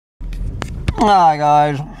Hi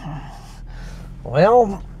guys.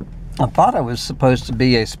 Well, I thought it was supposed to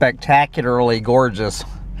be a spectacularly gorgeous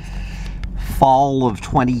fall of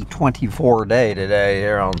 2024 day today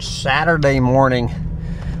here on Saturday morning,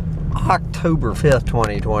 October 5th,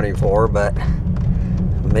 2024, but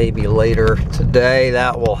maybe later today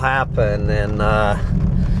that will happen, and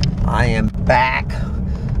I am back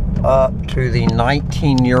up to the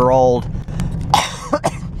 19-year-old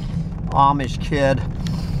Amish kid,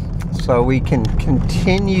 so we can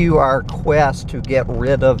continue our quest to get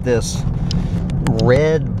rid of this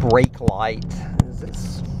red brake light. Is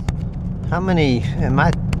this, how many, am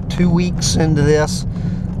I 2 weeks into this?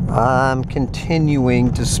 I'm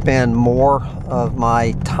continuing to spend more of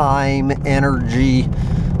my time, energy,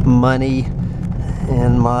 money,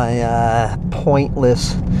 and my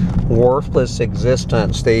pointless, worthless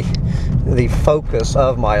existence. The focus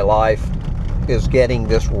of my life is getting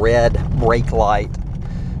this red brake light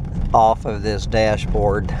off of this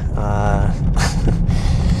dashboard.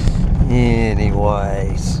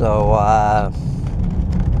 Anyway, so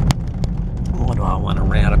what do I want to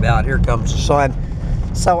rant about? Here comes the sun.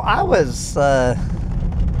 So I was on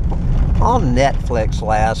Netflix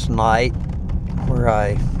last night,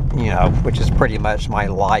 where which is pretty much my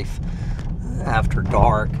life after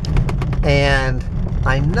dark, and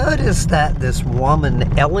I noticed that this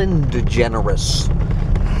woman, Ellen DeGeneres,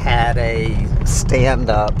 had a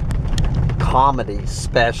stand-up comedy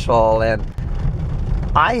special, and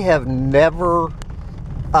I have never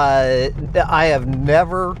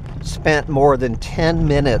spent more than 10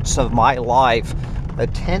 minutes of my life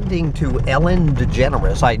attending to Ellen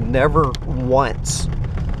DeGeneres. I never once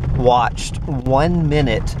watched 1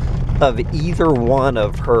 minute of either one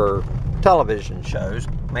of her television shows,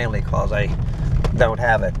 mainly because I don't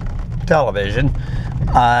have a television.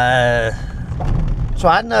 So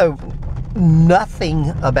I know nothing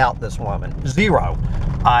about this woman. Zero.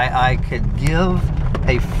 I could give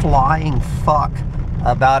a flying fuck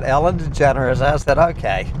about Ellen DeGeneres. I said,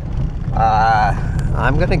 okay,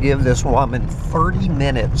 I'm going to give this woman 30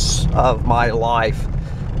 minutes of my life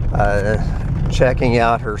checking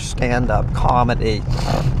out her stand-up comedy.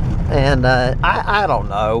 And I don't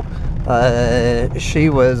know. She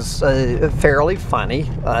was fairly funny.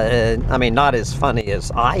 I mean, not as funny as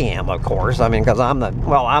I am, of course. I mean, because I'm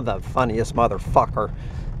the funniest motherfucker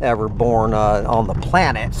ever born on the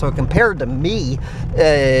planet. So compared to me,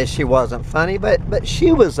 she wasn't funny, but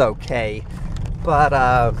she was okay. But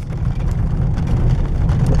a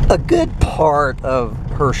good part of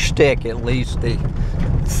her shtick, at least the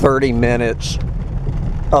 30 minutes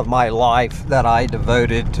of my life that I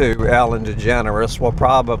devoted to Ellen DeGeneres, will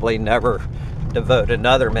probably never devote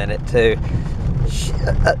another minute to.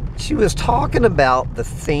 She was talking about the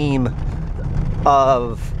theme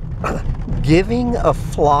of giving a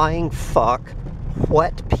flying fuck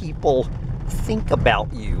what people think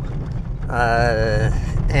about you,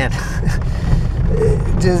 and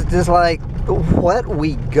just like what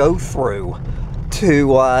we go through to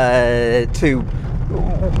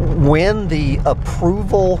win the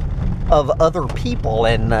approval of other people,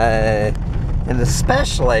 and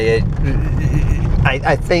especially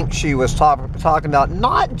I think she was talking about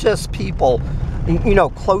not just people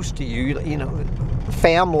close to you,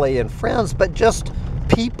 family and friends, but just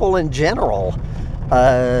people in general.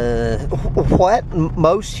 What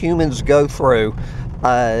most humans go through,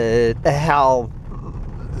 how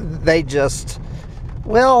they just,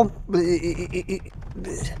 well,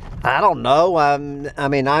 I don't know. I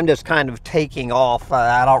mean, I'm just kind of taking off.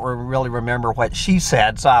 I don't really remember what she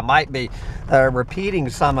said, so I might be repeating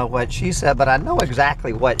some of what she said, but I know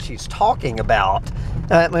exactly what she's talking about.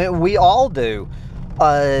 I mean, we all do.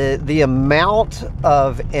 The amount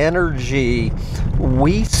of energy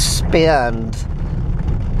we spend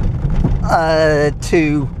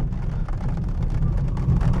to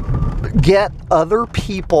get other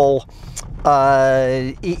people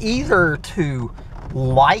either to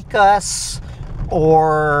like us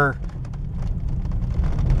or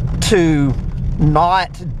to not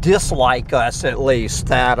dislike us, at least,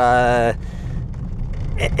 that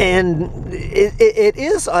and it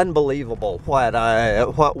is unbelievable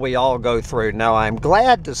what we all go through. Now, I'm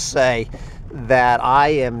glad to say that I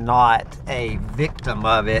am not a victim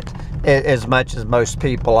of it as much as most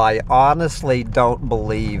people. I honestly don't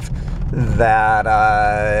believe that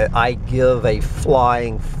I give a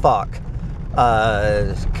flying fuck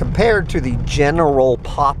compared to the general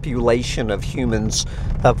population of humans,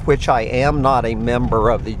 of which I am not a member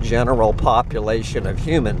of the general population of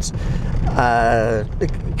humans.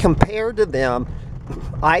 Compared to them,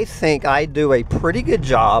 I think I do a pretty good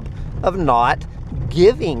job of not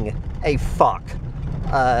giving a fuck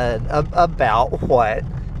about what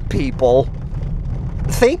people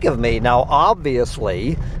think of me. Now,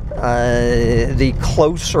 obviously, the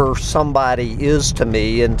closer somebody is to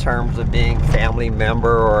me in terms of being family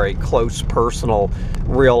member or a close personal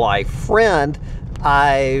real life friend,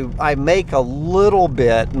 I make a little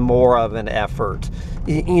bit more of an effort,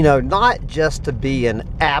 you know, not just to be an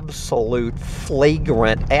absolute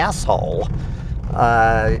flagrant asshole.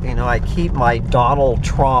 You know, I keep my Donald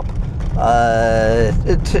Trump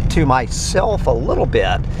to myself a little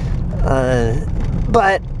bit.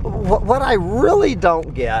 But what I really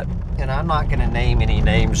don't get, and I'm not going to name any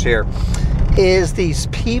names here, is these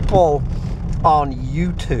people on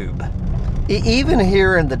YouTube, even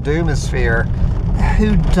here in the Doomosphere,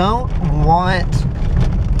 who don't want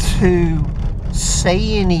to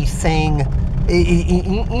say anything,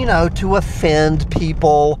 you know, to offend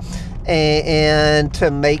people and to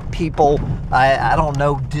make people, I don't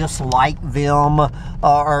know, dislike them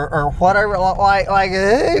or whatever.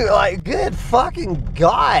 Like, good fucking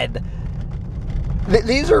God.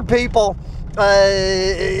 These are people, you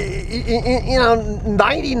know,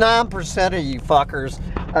 99% of you fuckers,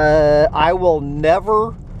 I will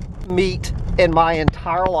never meet in my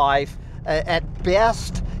entire life. At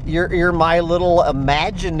best, you're my little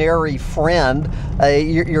imaginary friend.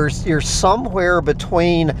 You're somewhere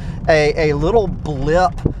between a little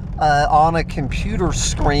blip on a computer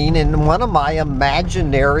screen and one of my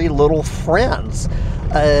imaginary little friends.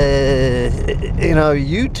 You know,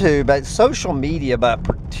 YouTube, social media, but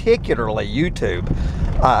particularly YouTube,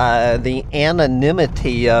 the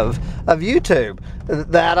anonymity of YouTube,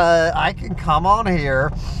 that I can come on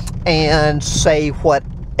here and say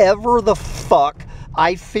whatever the fuck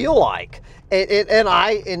I feel like. And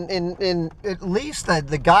at least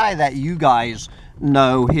the guy that you guys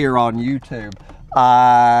know here on YouTube,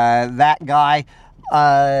 that guy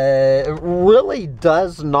really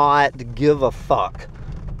does not give a fuck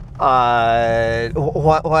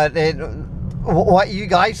what you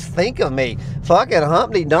guys think of me. Fucking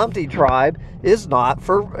Humpty Dumpty tribe is not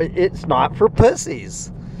for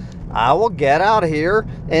pussies. I will get out here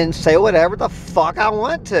and say whatever the fuck I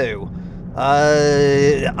want to.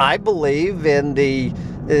 I believe in the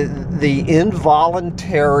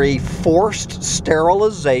involuntary forced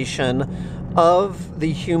sterilization of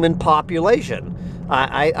the human population.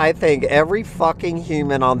 I think every fucking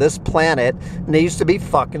human on this planet needs to be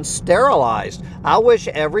fucking sterilized. I wish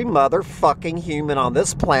every motherfucking human on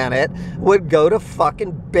this planet would go to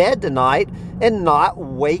fucking bed tonight and not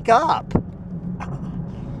wake up.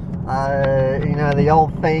 You know, the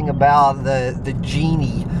old thing about the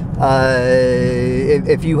genie.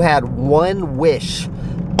 If you had one wish,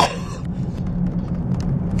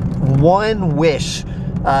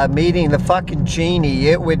 meeting the fucking genie,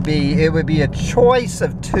 it would be a choice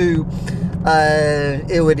of two.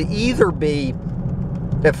 It would either be,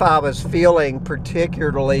 if I was feeling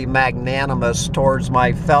particularly magnanimous towards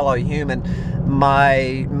my fellow human,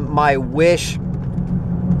 my wish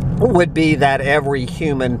would be that every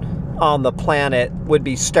human on the planet would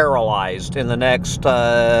be sterilized in the next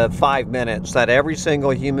 5 minutes, that every single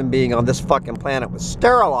human being on this fucking planet was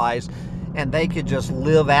sterilized, and they could just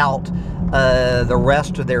live out the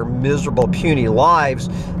rest of their miserable, puny lives.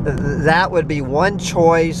 That would be one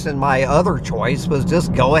choice, and my other choice was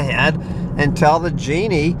just go ahead and tell the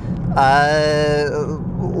genie,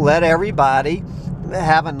 let everybody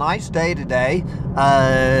have a nice day today,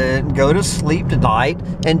 go to sleep tonight,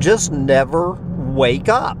 and just never wake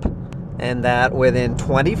up. And that within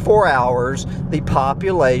 24 hours, the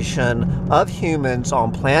population of humans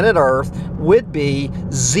on planet Earth would be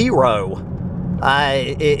 0. There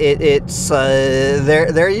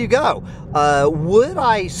you go. Would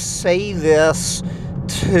I say this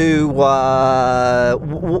to,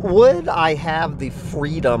 would I have the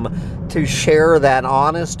freedom to share that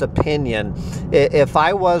honest opinion if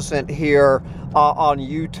I wasn't here on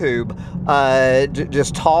YouTube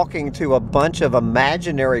just talking to a bunch of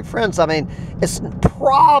imaginary friends? I mean, it's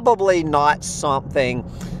probably not something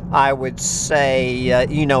I would say,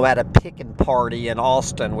 you know, at a pickin' party in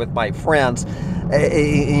Austin with my friends.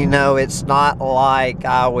 You know, it's not like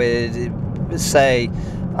I would say,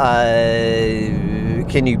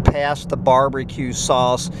 can you pass the barbecue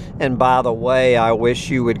sauce? And by the way, I wish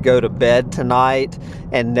you would go to bed tonight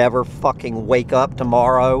and never fucking wake up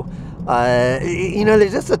tomorrow. You know,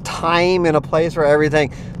 there's just a time and a place for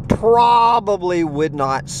everything. Probably would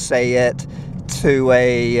not say it to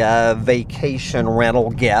a vacation rental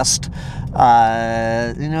guest. You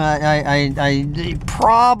know, I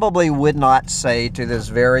probably would not say to this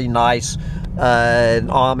very nice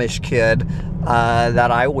Amish kid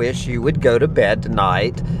that I wish you would go to bed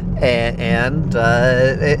tonight and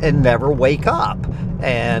never wake up.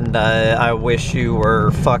 And I wish you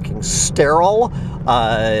were fucking sterile,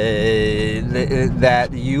 that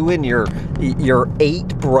you and your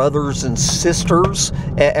 8 brothers and sisters,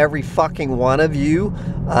 every fucking one of you,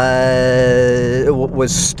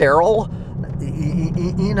 was sterile.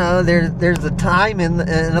 You know, there's a time and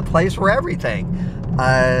a place for everything.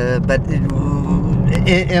 But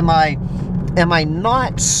am I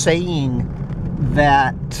not saying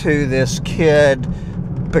that to this kid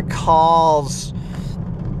because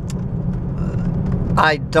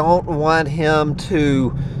I don't want him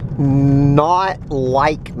to not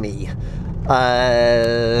like me?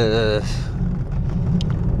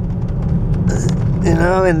 You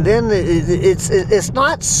know, and then it's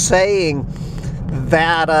not saying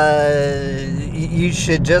that you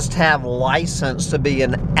should just have license to be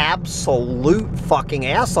an absolute fucking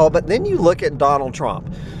asshole, but then you look at Donald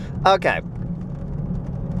Trump. Okay.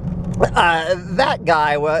 That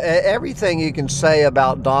guy, well, everything you can say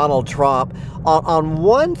about Donald Trump, on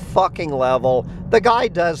one fucking level, the guy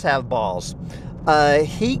does have balls.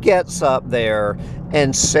 He gets up there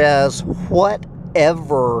and says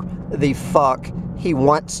whatever the fuck he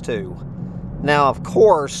wants to. Now, of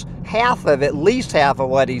course, at least half of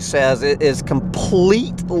what he says is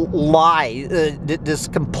complete lie,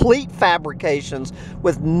 just complete fabrications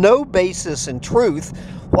with no basis in truth,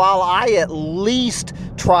 while I at least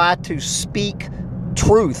try to speak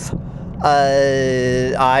truth.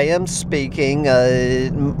 I am speaking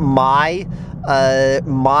my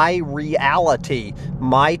reality,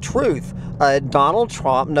 my truth. Donald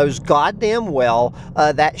Trump knows goddamn well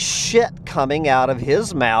that shit coming out of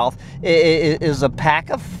his mouth is a pack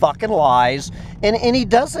of fucking lies, and he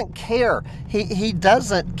doesn't care. He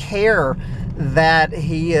doesn't care that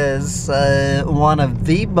he is one of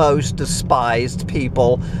the most despised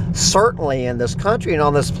people, certainly in this country and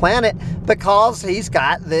on this planet, because he's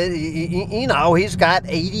got he's got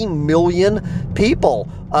 80 million people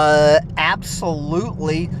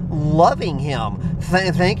absolutely loving him,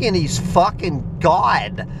 thinking he's fucking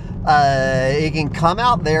God. He can come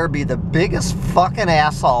out there, be the biggest fucking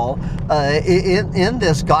asshole in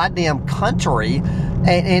this goddamn country,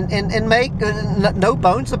 and make no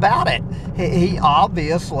bones about it. He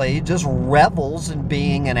obviously just revels in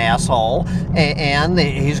being an asshole, and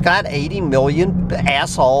he's got 80 million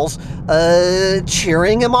assholes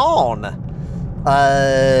cheering him on.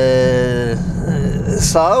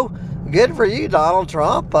 So, good for you, Donald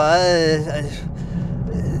Trump.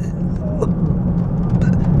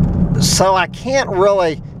 So I can't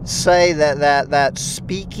really say that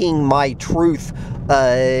speaking my truth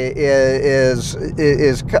is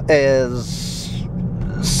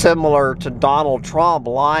similar to Donald Trump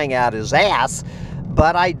lying out his ass,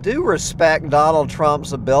 but I do respect Donald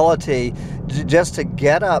Trump's ability just to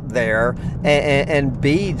get up there and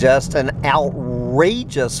be just an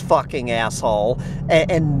outrageous fucking asshole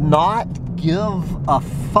and not give a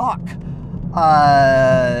fuck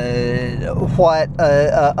what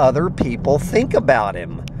other people think about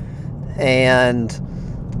him. And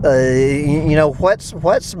you know,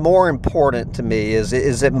 what's more important to me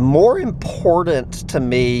is it more important to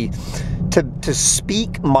me to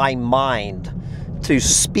speak my mind, to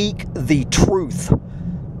speak the truth,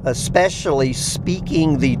 especially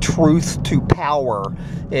speaking the truth to power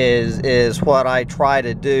is what I try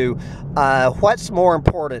to do. What's more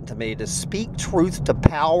important to me, to speak truth to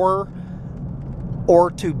power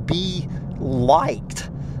or to be liked?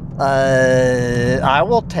 I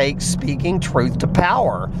will take speaking truth to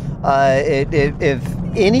power. If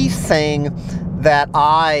anything that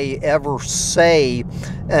I ever say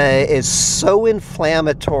is so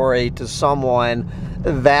inflammatory to someone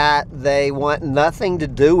that they want nothing to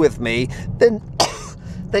do with me, then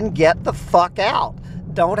get the fuck out.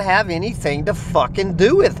 Don't have anything to fucking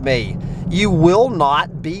do with me. You will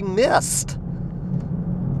not be missed.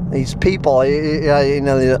 These people, you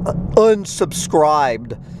know,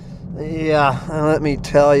 unsubscribed. Yeah, let me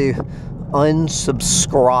tell you,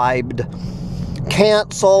 unsubscribed.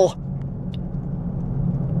 Cancel.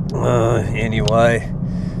 Anyway,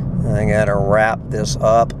 I gotta wrap this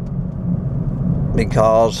up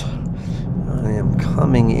because I am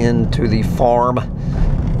coming into the farm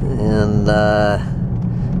and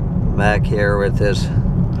back here with this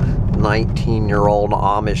 19-year-old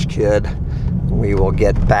Amish kid. We will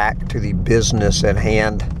get back to the business at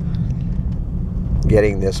hand,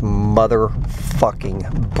 getting this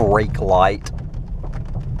motherfucking brake light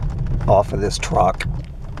off of this truck.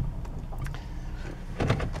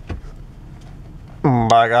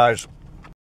 Bye, guys.